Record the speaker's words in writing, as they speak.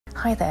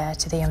Hi there,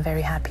 today I'm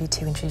very happy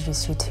to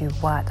introduce you to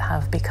what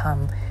have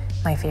become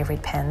my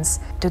favorite pants,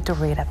 the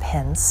Doretta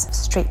pants.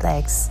 Straight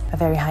legs, a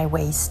very high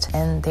waist,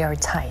 and they are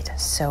tight,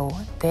 so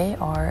they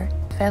are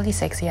fairly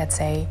sexy, I'd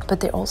say, but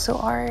they also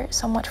are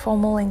somewhat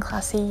formal and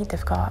classy.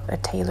 They've got a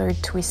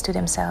tailored twist to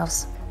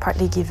themselves,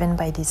 partly given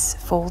by this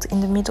fold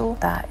in the middle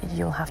that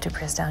you'll have to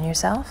press down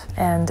yourself.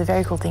 And the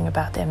very cool thing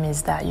about them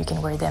is that you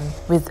can wear them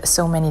with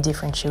so many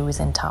different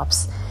shoes and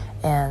tops.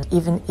 And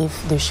even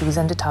if the shoes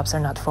and the tops are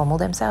not formal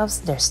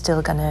themselves, they're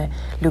still gonna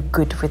look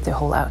good with the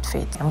whole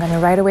outfit. I'm gonna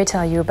right away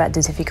tell you about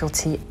the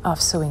difficulty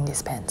of sewing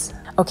these pants.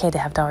 Okay, they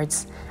have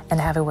darts and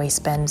they have a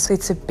waistband, so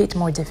it's a bit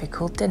more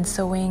difficult than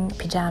sewing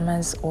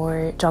pajamas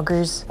or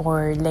joggers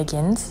or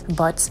leggings,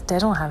 but they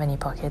don't have any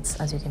pockets,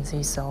 as you can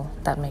see, so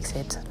that makes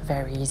it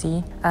very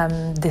easy.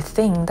 The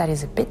thing that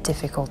is a bit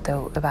difficult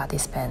though about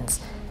these pants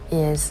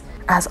is,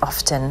 as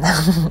often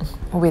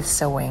with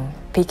sewing,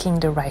 picking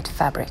the right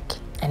fabric.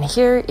 And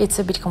here it's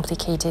a bit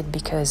complicated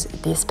because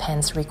these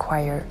pants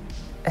require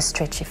a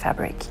stretchy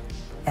fabric.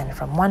 And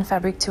from one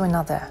fabric to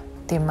another,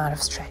 the amount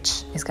of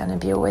stretch is going to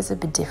be always a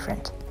bit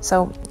different.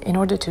 So in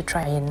order to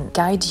try and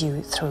guide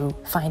you through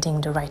finding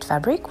the right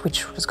fabric,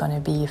 which was going to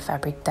be a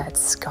fabric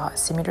that's got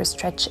similar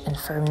stretch and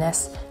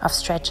firmness of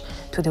stretch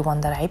to the one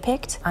that I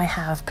picked, I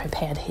have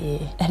prepared here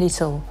a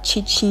little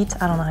cheat sheet,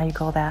 I don't know how you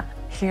call that.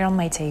 Here on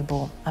my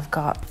table, I've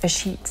got a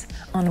sheet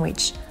on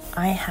which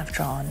I have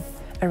drawn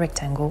a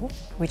rectangle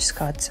which's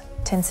got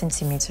 10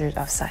 centimeters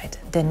of side.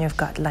 Then you've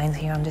got lines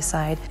here on the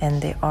side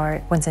and they are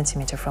 1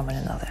 centimeter from one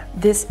another.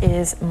 This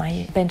is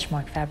my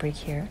benchmark fabric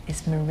here.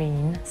 It's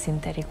marine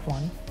synthetic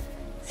one.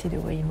 See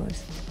the way it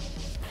moves?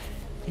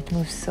 It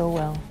moves so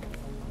well.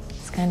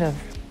 It's kind of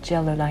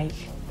jello-like.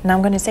 Now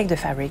I'm gonna take the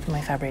fabric,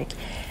 my fabric,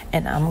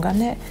 and I'm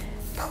gonna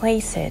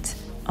place it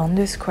on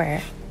the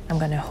square. I'm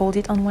gonna hold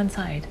it on one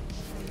side,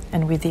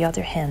 and with the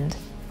other hand,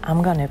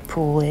 I'm gonna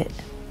pull it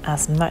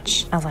as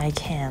much as I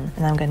can,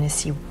 and I'm gonna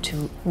see to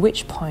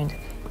which point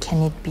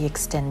can it be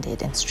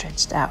extended and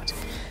stretched out.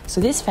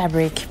 So this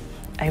fabric,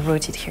 I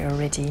wrote it here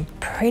already,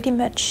 pretty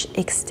much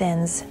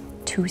extends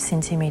 2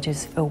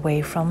 centimeters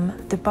away from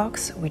the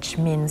box, which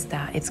means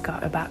that it's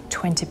got about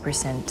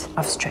 20%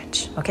 of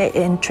stretch. Okay,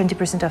 and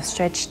 20% of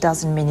stretch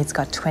doesn't mean it's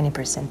got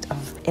 20%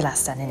 of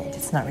elastan in it.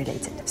 It's not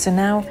related. So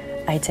now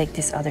I take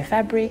this other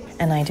fabric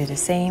and I do the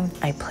same.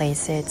 I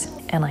place it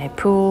and I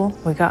pull.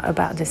 We got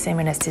about the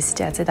same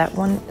elasticity. I'd say that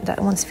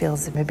one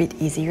feels a bit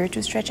easier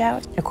to stretch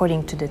out.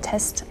 According to the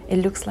test, it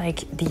looks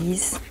like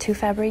these two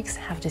fabrics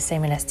have the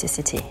same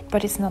elasticity,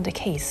 but it's not the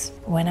case.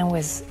 When I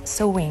was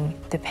sewing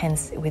the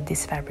pants with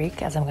this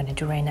fabric, as I'm going to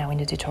do right now in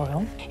the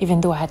tutorial,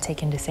 even though I had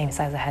taken the same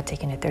size, I had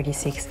taken a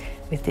 36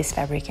 with this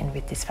fabric and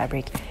with this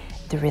fabric,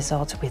 the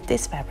result with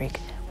this fabric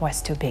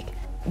was too big.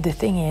 The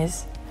thing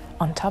is,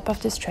 on top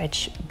of the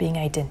stretch being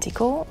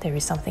identical, there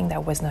is something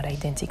that was not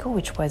identical,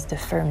 which was the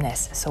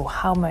firmness. So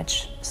how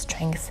much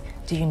strength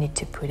do you need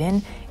to put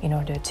in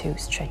order to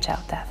stretch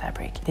out that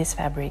fabric? This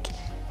fabric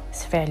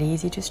is fairly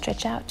easy to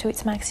stretch out to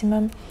its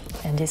maximum,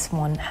 and this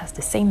one has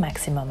the same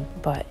maximum,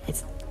 but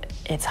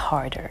it's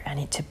harder. I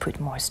need to put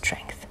more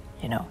strength,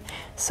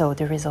 So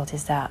the result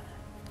is that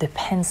the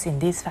pants in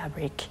this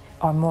fabric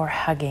are more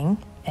hugging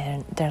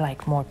and they're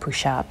like more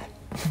push-up.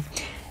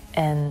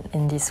 And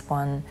in this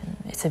one,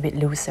 it's a bit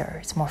looser,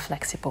 it's more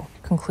flexible.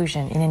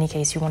 Conclusion, in any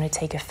case, you want to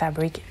take a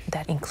fabric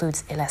that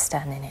includes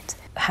elastan in it.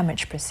 How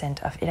much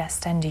percent of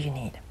elastan do you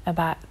need?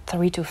 About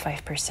 3 to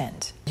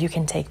 5%. You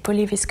can take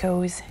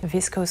polyviscose,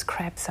 viscose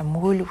crepe, some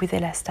wool with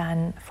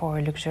elastan for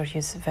a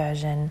luxurious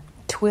version,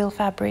 twill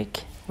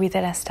fabric with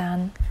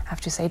elastan. I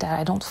have to say that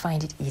I don't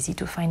find it easy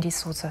to find these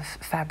sorts of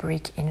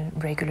fabric in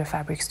regular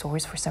fabric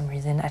stores for some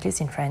reason, at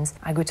least in France.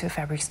 I go to a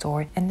fabric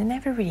store and they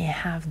never really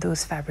have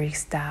those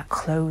fabrics that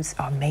clothes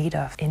are made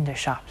of in the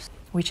shops,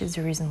 which is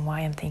the reason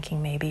why I'm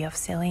thinking maybe of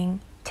selling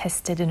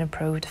tested and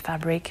approved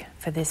fabric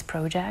for this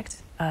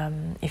project.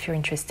 If you're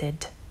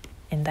interested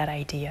in that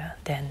idea,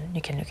 then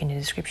you can look in the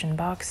description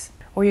box,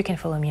 or you can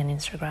follow me on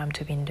Instagram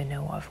to be in the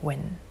know of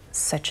when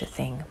such a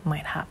thing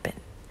might happen.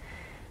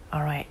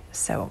 All right,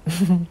 so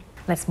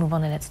let's move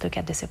on and let's look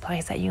at the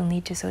supplies that you'll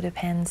need to sew the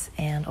pants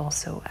and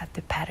also at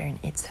the pattern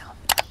itself.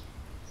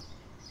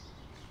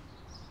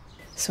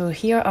 So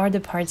here are the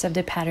parts of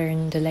the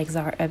pattern. The legs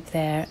are up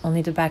there,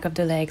 only the back of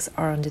the legs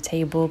are on the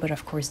table, but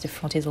of course the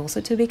front is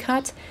also to be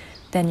cut.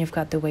 Then you've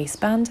got the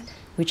waistband,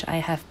 which I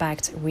have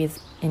backed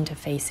with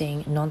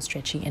interfacing,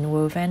 non-stretchy and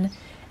woven.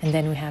 And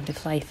then we have the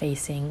fly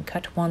facing,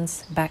 cut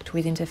once, backed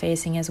with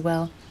interfacing as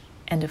well.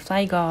 And the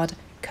fly guard,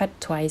 cut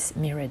twice,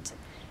 mirrored.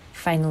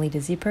 Finally the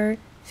zipper,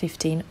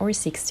 15 or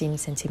 16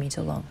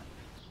 centimeter long.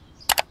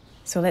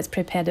 So let's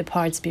prepare the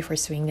parts before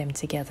sewing them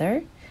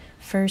together.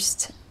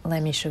 First,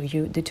 let me show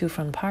you the two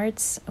front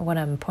parts. What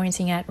I'm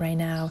pointing at right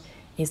now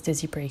is the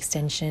zipper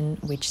extension,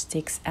 which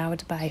sticks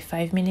out by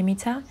 5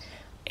 millimeters.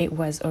 It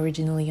was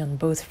originally on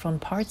both front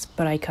parts,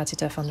 but I cut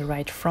it off on the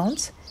right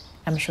front.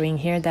 I'm showing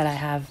here that I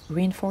have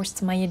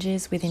reinforced my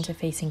edges with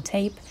interfacing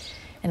tape,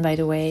 And by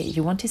the way,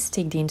 you want to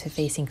stick the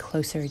interfacing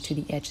closer to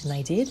the edge than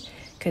I did,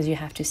 because you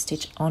have to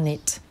stitch on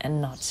it and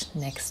not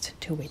next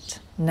to it.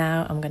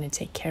 Now I'm going to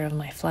take care of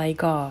my fly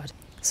guard.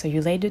 So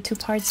you lay the two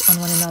parts on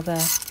one another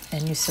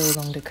and you sew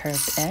along the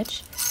curved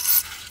edge.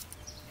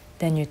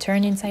 Then you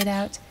turn inside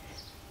out,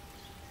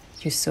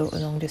 you sew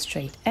along the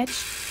straight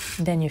edge,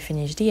 then you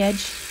finish the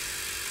edge.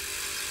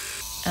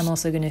 I'm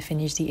also going to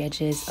finish the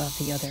edges of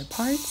the other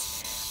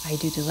parts. I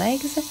do the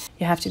legs.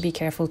 You have to be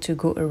careful to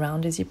go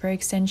around the zipper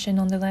extension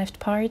on the left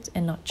part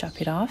and not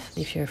chop it off.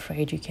 If you're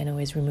afraid, you can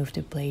always remove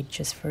the blade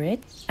just for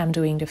it. I'm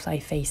doing the fly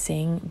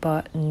facing,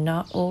 but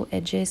not all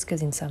edges,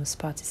 because in some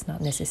spots it's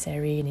not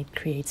necessary and it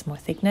creates more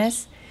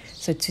thickness.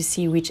 So to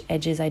see which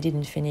edges I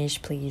didn't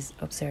finish, please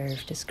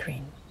observe the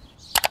screen.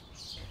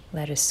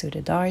 Let us sew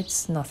the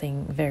darts.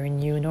 Nothing very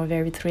new nor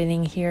very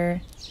thrilling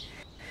here.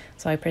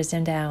 So I press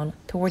them down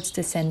towards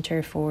the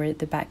center for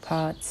the back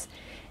parts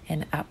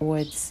and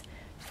outwards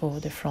for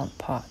the front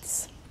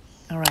parts.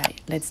 All right,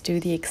 let's do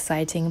the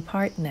exciting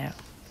part now.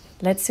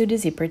 Let's sew the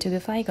zipper to the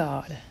fly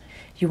guard.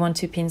 You want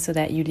to pin so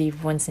that you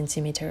leave 1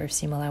 centimeter of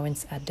seam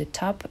allowance at the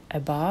top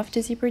above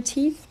the zipper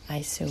teeth.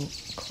 I sew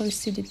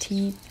close to the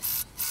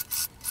teeth.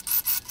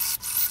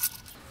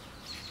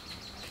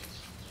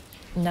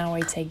 Now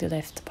I take the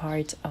left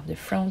part of the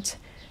front,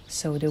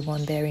 so the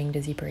one bearing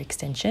the zipper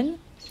extension.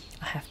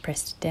 I have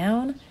pressed it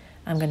down.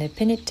 I'm going to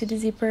pin it to the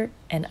zipper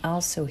and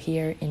also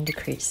here in the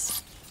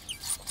crease.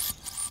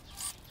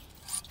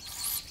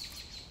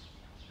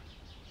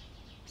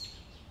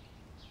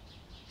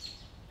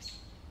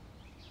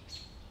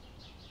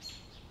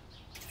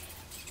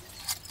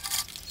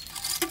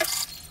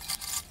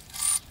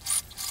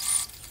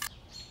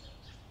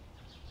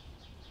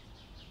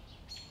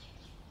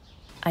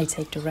 I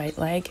take the right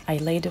leg, I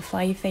lay the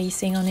fly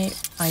facing on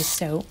it, I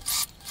sew,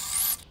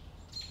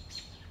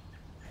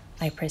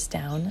 I press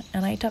down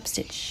and I top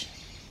stitch.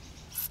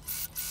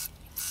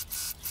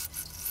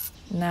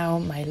 Now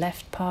my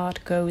left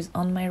part goes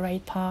on my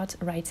right part,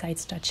 right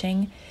side's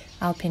touching.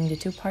 I'll pin the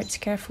two parts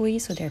carefully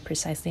so they're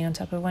precisely on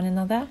top of one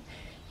another.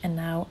 And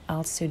now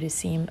I'll sew the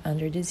seam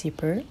under the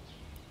zipper.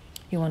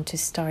 You want to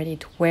start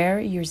it where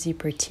your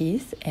zipper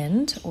teeth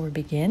end or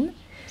begin.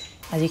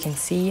 As you can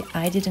see,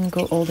 I didn't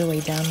go all the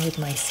way down with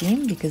my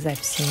seam because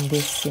I've seen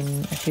this in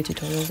a few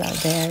tutorials out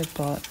there,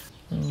 but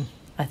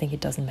I think it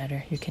doesn't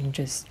matter. You can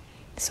just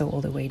sew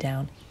all the way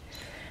down.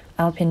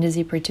 I'll pin the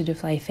zipper to the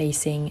fly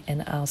facing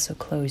and also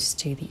close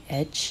to the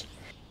edge.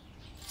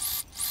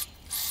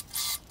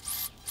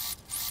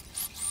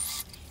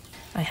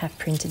 I have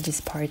printed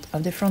this part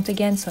of the front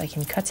again so I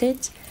can cut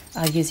it.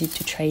 I'll use it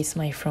to trace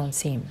my front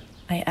seam.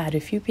 I add a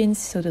few pins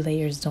so the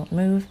layers don't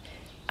move.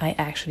 I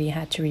actually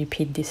had to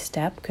repeat this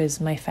step because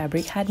my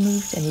fabric had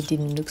moved and it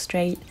didn't look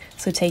straight.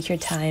 So take your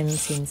time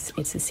since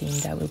it's a seam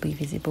that will be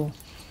visible.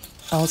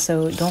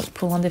 Also, don't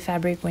pull on the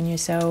fabric when you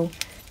sew.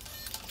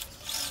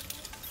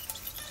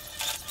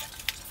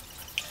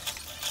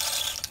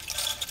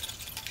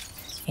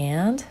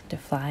 And the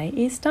fly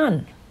is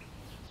done.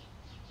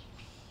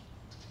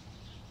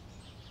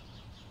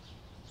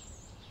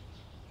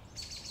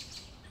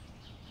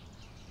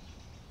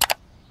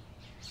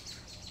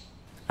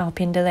 I'll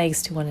pin the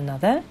legs to one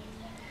another.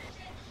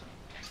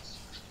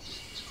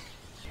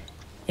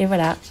 Et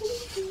voilà.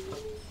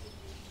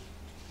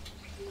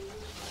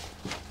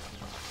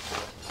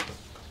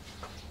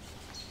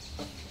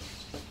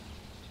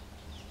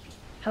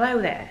 Hello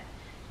there,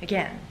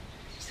 again.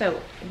 So,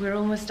 we're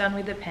almost done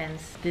with the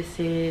pants. This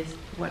is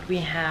what we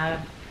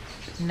have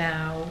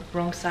now.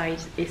 Wrong side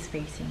is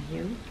facing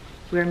you.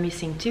 We're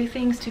missing two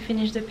things to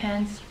finish the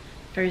pants.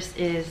 First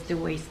is the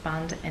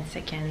waistband and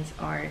second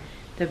are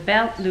the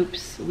belt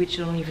loops, which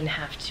you don't even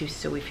have to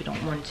sew if you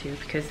don't want to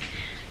because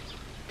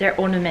they're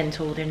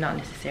ornamental, they're not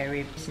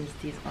necessary since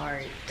these are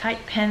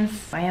tight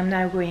pants. I am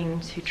now going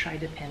to try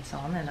the pants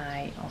on and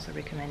I also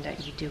recommend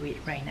that you do it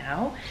right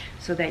now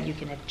so that you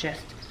can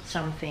adjust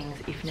some things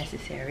if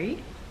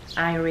necessary.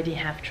 I already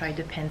have tried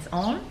the pants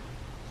on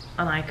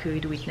and I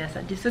could witness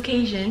at this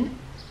occasion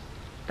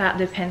that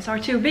the pants are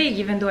too big,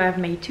 even though I've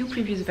made two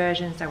previous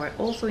versions that were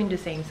also in the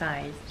same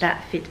size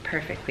that fit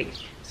perfectly.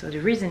 So the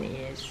reason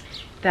is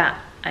that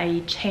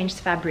I changed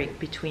fabric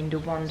between the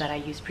one that I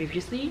used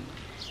previously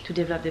to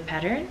develop the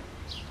pattern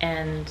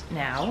and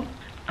now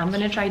I'm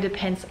gonna try the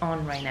pants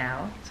on right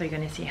now, so you're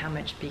gonna see how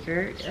much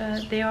bigger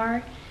they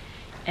are,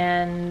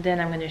 and then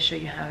I'm gonna show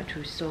you how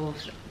to solve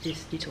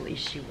this little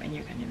issue and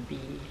you're gonna be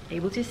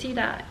able to see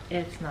that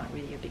it's not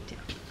really a big deal.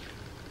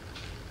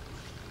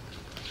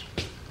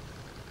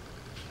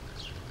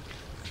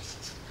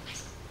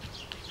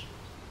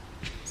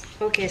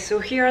 Okay, so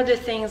here are the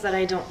things that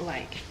I don't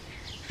like.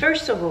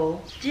 First of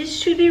all, this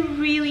should be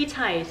really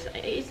tight.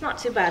 It's not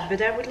too bad,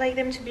 but I would like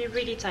them to be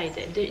really tight.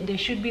 They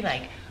should be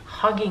like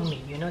hugging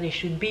me, you know, they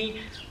should be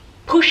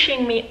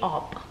pushing me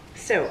up.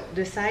 So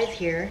the sides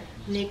here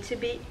need to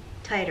be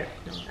tighter.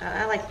 No,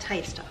 I like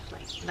tight stuff,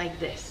 like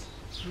this,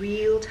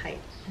 real tight.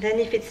 Then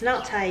if it's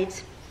not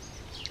tight,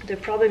 the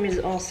problem is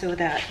also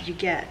that you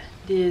get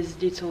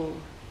this little,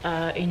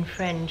 in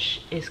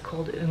French is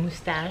called a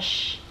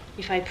moustache.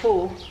 if I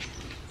pull,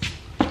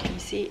 you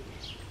see,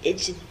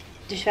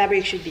 the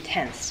fabric should be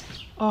tensed.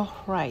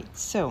 Alright,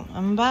 so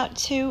I'm about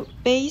to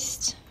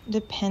baste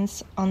the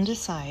pants on the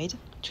side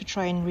to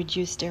try and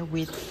reduce their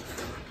width.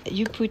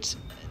 You put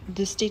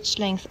the stitch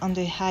length on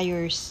the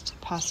highest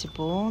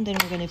possible, then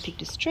we're going to pick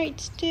the straight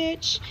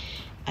stitch.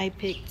 I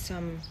picked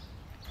some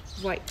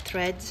white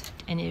threads,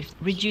 and if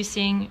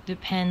reducing the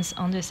pants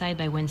on the side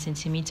by 1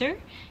 centimeter,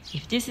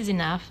 if this is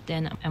enough,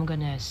 then I'm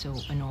gonna sew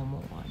a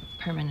normal one,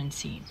 permanent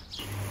seam.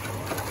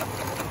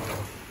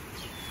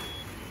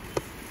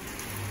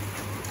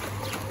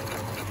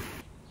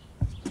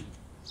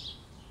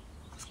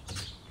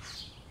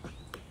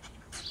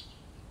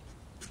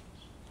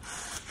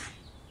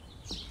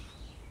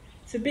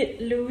 It's a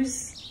bit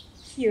loose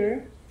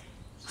here.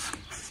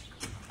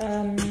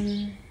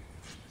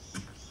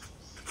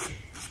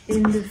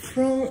 In the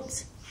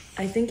front,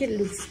 I think it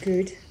looks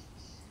good.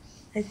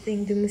 I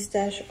think the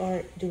moustache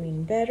are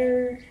doing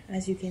better,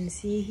 as you can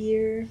see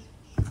here.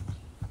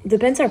 The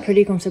pants are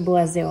pretty comfortable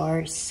as they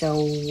are,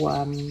 so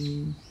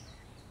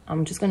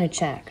I'm just gonna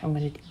check. I'm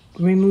gonna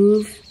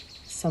remove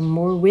some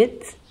more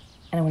width,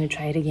 and I'm gonna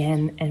try it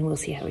again, and we'll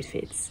see how it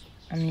fits.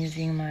 I'm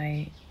using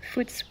my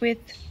foot's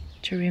width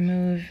to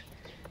remove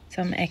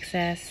some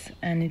excess,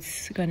 and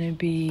it's gonna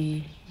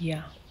be,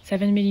 yeah,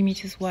 7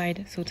 millimeters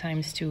wide, so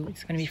times 2,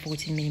 it's gonna be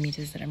 14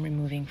 millimeters that I'm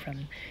removing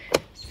from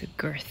the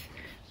girth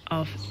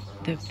of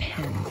the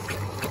pen.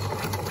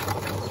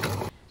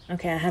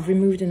 Okay, I have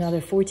removed another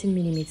 14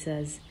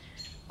 millimeters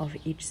of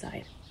each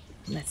side.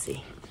 Let's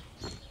see.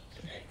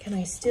 Can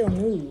I still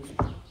move?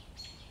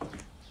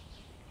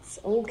 It's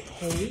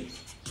okay.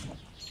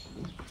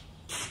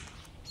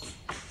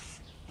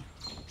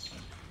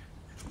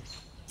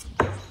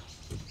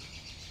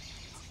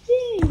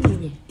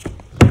 Yay!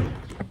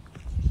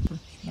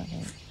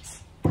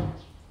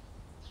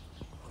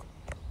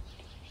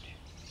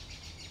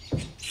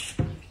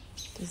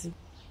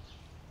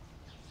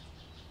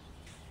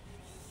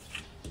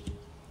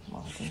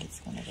 Well, I think it's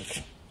gonna be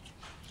okay.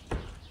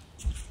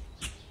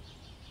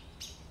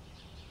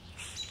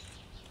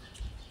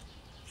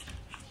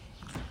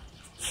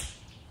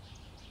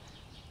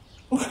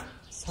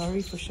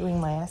 Sorry for showing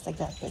my ass like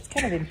that, but it's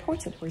kind of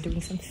important. We're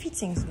doing some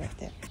fittings right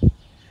there.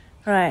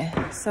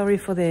 Alright, sorry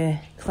for the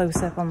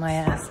close-up on my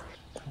ass.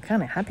 I'm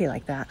kind of happy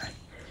like that.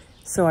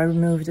 So I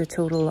removed a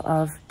total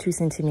of 2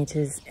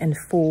 centimeters and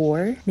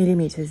 4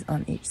 millimeters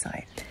on each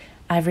side.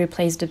 I've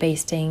replaced the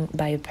basting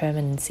by a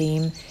permanent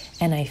seam,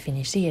 and I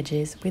finished the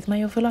edges with my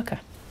overlocker.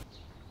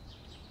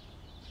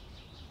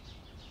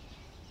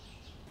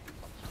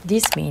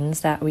 This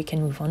means that we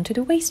can move on to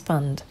the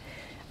waistband.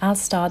 I'll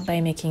start by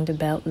making the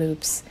belt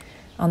loops.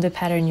 On the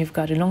pattern, you've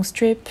got a long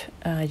strip.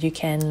 You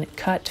can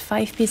cut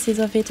 5 pieces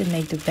of it and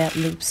make the belt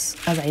loops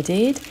as I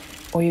did,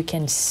 or you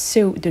can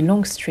sew the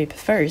long strip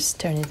first,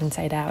 turn it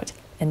inside out,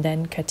 and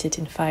then cut it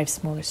in 5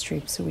 smaller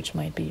strips, which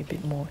might be a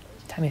bit more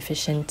time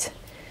efficient.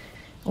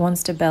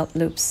 Once the belt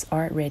loops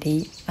are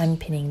ready, I'm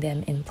pinning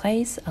them in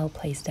place. I'll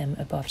place them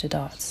above the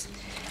darts,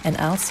 and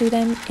I'll sew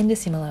them in the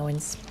seam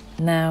allowance.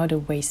 Now the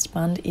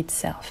waistband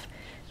itself.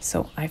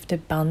 So I have the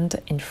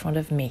band in front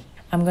of me.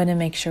 I'm going to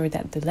make sure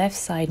that the left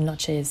side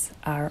notches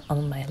are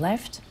on my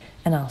left,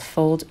 and I'll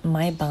fold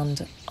my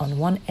band on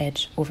one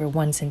edge over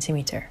 1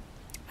 centimeter.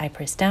 I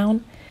press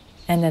down,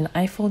 and then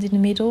I fold in the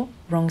middle,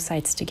 wrong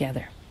sides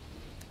together.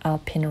 I'll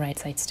pin right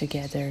sides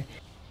together,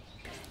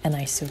 and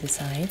I sew the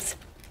sides.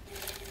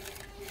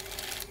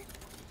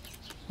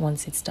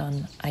 Once it's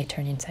done, I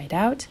turn inside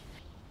out.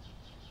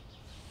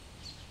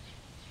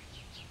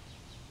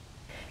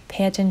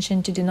 Pay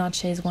attention to the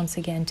notches once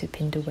again to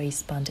pin the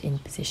waistband in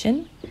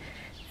position,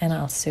 and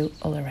I'll sew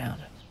all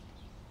around.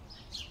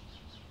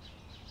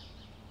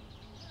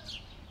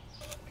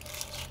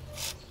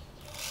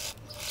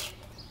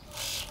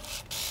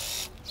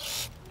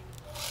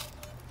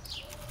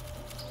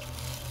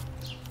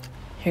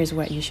 Here's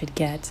what you should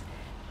get.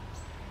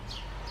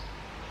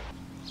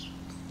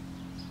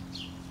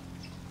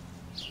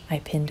 I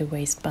pin the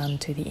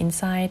waistband to the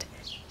inside,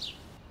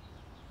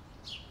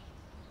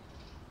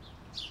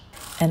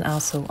 and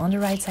also on the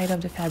right side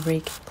of the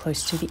fabric,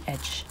 close to the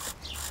edge.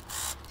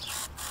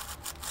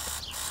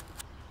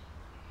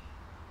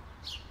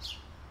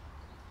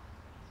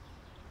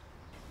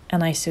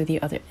 And I sew the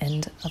other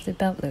end of the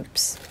belt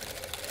loops.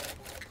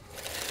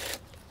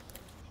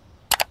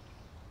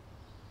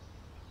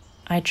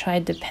 I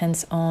tried the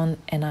pants on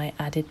and I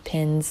added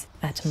pins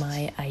at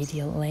my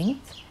ideal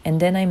length. And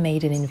then I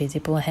made an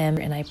invisible hem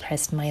and I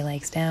pressed my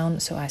legs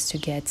down so as to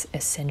get a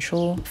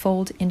central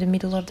fold in the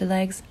middle of the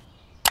legs.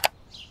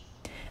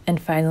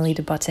 And finally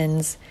the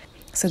buttons.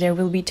 So there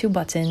will be 2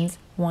 buttons,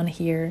 one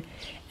here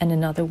and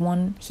another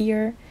one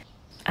here.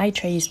 I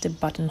traced the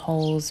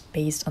buttonholes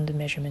based on the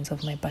measurements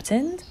of my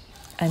buttons.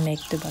 I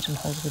make the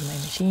buttonholes with my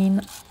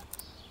machine.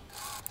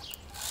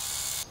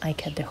 I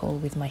cut the hole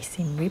with my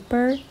seam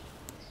ripper.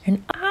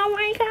 And oh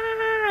my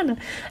god,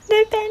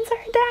 the pants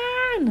are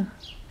done!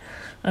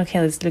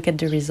 Okay, let's look at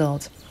the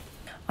result.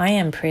 I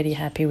am pretty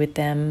happy with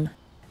them.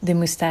 The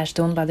mustache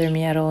don't bother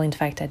me at all. In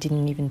fact, I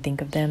didn't even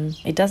think of them.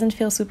 It doesn't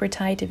feel super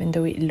tight even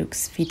though it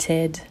looks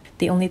fitted.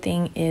 The only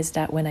thing is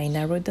that when I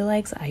narrowed the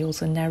legs, I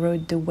also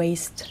narrowed the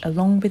waist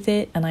along with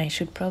it, and I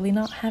should probably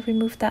not have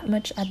removed that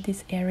much at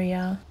this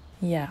area.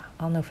 Yeah,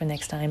 I'll know for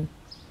next time.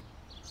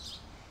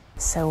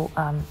 So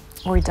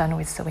we're done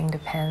with sewing the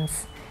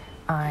pants.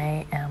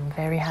 I am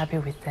very happy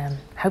with them.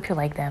 Hope you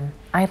like them.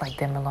 I like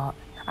them a lot.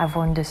 I've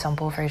worn the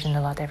sample version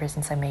a lot ever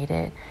since I made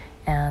it,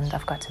 and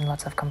I've gotten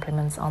lots of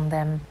compliments on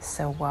them,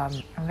 so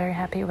I'm very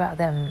happy about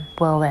them.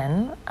 Well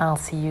then, I'll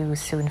see you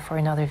soon for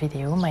another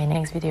video. My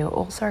next video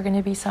also are going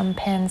to be some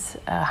pants,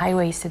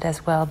 high-waisted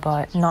as well,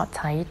 but not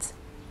tight.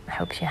 I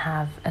hope you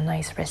have a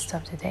nice rest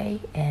of the day,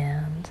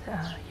 and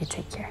you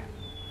take care.